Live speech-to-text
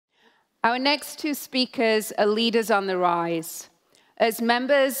Our next two speakers are leaders on the rise. As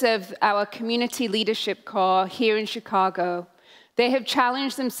members of our Community Leadership Corps here in Chicago, they have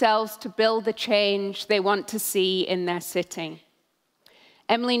challenged themselves to build the change they want to see in their city.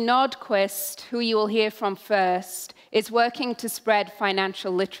 Emily Nordquist, who you will hear from first, is working to spread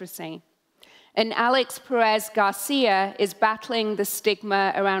financial literacy. And Alex Perez-Garcia is battling the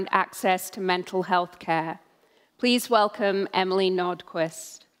stigma around access to mental health care. Please welcome Emily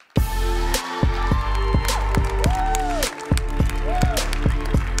Nordquist.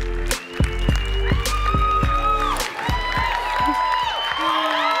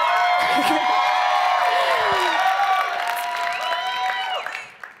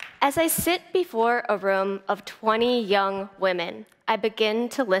 As I sit before a room of 20 young women, I begin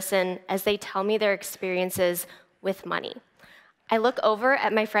to listen as they tell me their experiences with money. I look over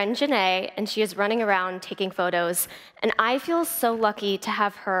at my friend Janae, and she is running around taking photos, and I feel so lucky to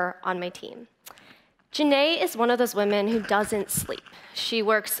have her on my team. Janae is one of those women who doesn't sleep. She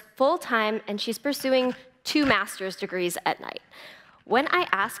works full-time, and she's pursuing 2 master's degrees at night. When I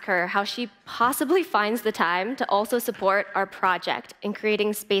ask her how she possibly finds the time to also support our project in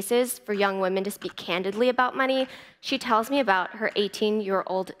creating spaces for young women to speak candidly about money, she tells me about her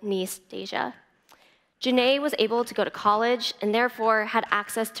 18-year-old niece, Deja. Janae was able to go to college and therefore had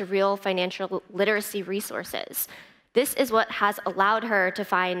access to real financial literacy resources. This is what has allowed her to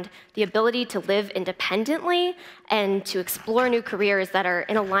find the ability to live independently and to explore new careers that are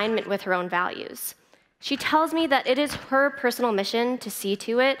in alignment with her own values. She tells me that it is her personal mission to see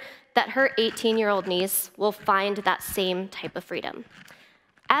to it that her 18-year-old niece will find that same type of freedom.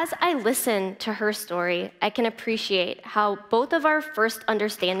 As I listen to her story, I can appreciate how both of our first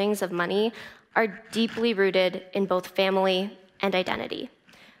understandings of money are deeply rooted in both family and identity.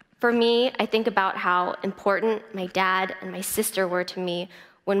 For me, I think about how important my dad and my sister were to me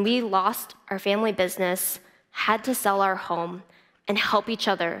when we lost our family business, had to sell our home, and help each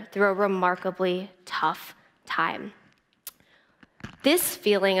other through a remarkably tough time. This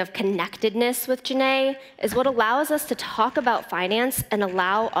feeling of connectedness with Janae is what allows us to talk about finance and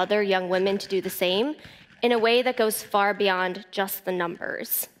allow other young women to do the same in a way that goes far beyond just the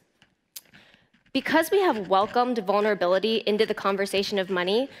numbers. Because we have welcomed vulnerability into the conversation of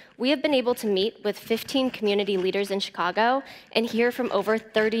money, we have been able to meet with 15 community leaders in Chicago and hear from over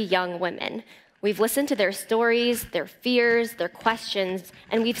 30 young women. We've listened to their stories, their fears, their questions,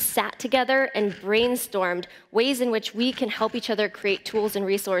 and we've sat together and brainstormed ways in which we can help each other create tools and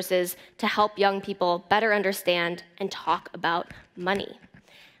resources to help young people better understand and talk about money.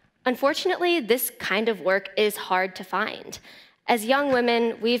 Unfortunately, this kind of work is hard to find. As young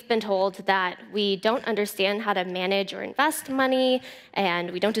women, we've been told that we don't understand how to manage or invest money,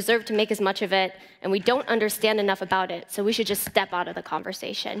 and we don't deserve to make as much of it, and we don't understand enough about it, so we should just step out of the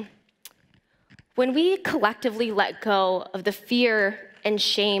conversation. When we collectively let go of the fear and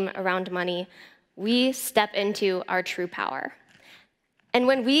shame around money, we step into our true power. And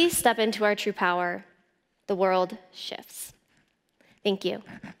when we step into our true power, the world shifts. Thank you.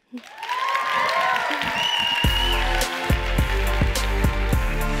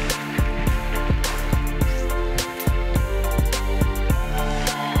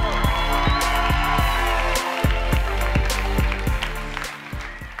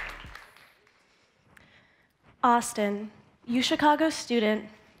 Austin, UChicago student,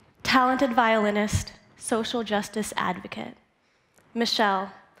 talented violinist, social justice advocate.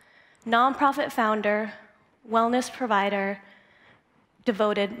 Michelle, nonprofit founder, wellness provider,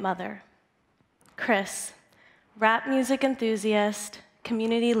 devoted mother. Chris, rap music enthusiast,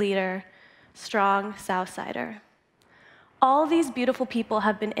 community leader, strong Southsider. All these beautiful people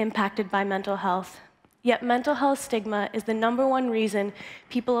have been impacted by mental health, yet mental health stigma is the #1 reason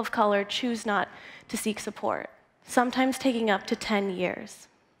people of color choose not to seek support, sometimes taking up to 10 years.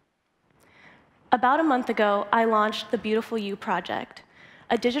 About a month ago, I launched the Beautiful You Project,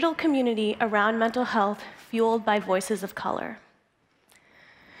 a digital community around mental health fueled by voices of color.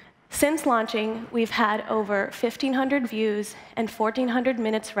 Since launching, we've had over 1,500 views and 1,400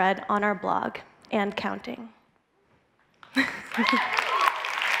 minutes read on our blog, and counting.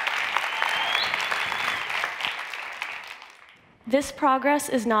 This progress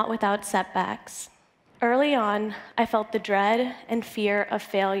is not without setbacks. Early on, I felt the dread and fear of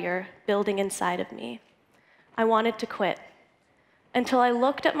failure building inside of me. I wanted to quit, until I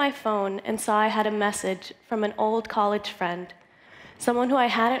looked at my phone and saw I had a message from an old college friend, someone who I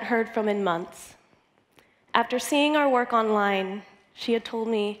hadn't heard from in months. After seeing our work online, she had told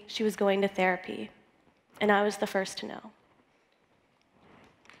me she was going to therapy, and I was the first to know.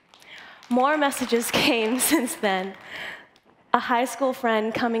 More messages came since then. a high school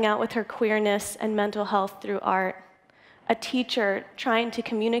friend coming out with her queerness and mental health through art, a teacher trying to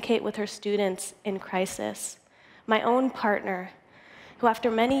communicate with her students in crisis, my own partner, who after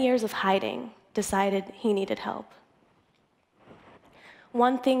many years of hiding, decided he needed help.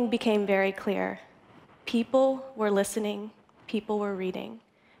 One thing became very clear. People were listening, people were reading,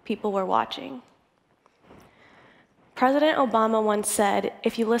 people were watching. President Obama once said,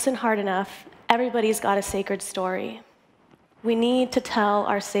 if you listen hard enough, everybody's got a sacred story. We need to tell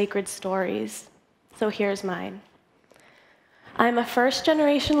our sacred stories, so here's mine. I'm a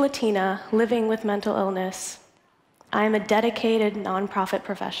first-generation Latina living with mental illness. I am a dedicated nonprofit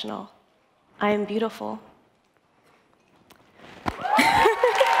professional. I am beautiful.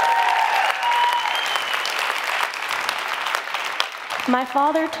 My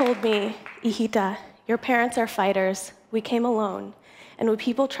father told me, "Hijita, your parents are fighters. We came alone, and when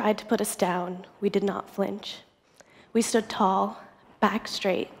people tried to put us down, we did not flinch. We stood tall, back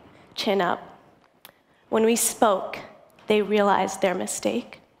straight, chin up. When we spoke, they realized their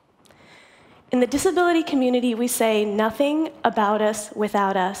mistake." In the disability community, we say nothing about us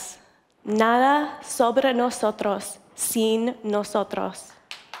without us. Nada sobre nosotros sin nosotros.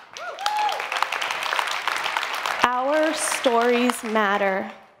 Our stories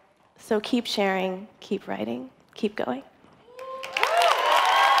matter, so keep sharing, keep writing, keep going.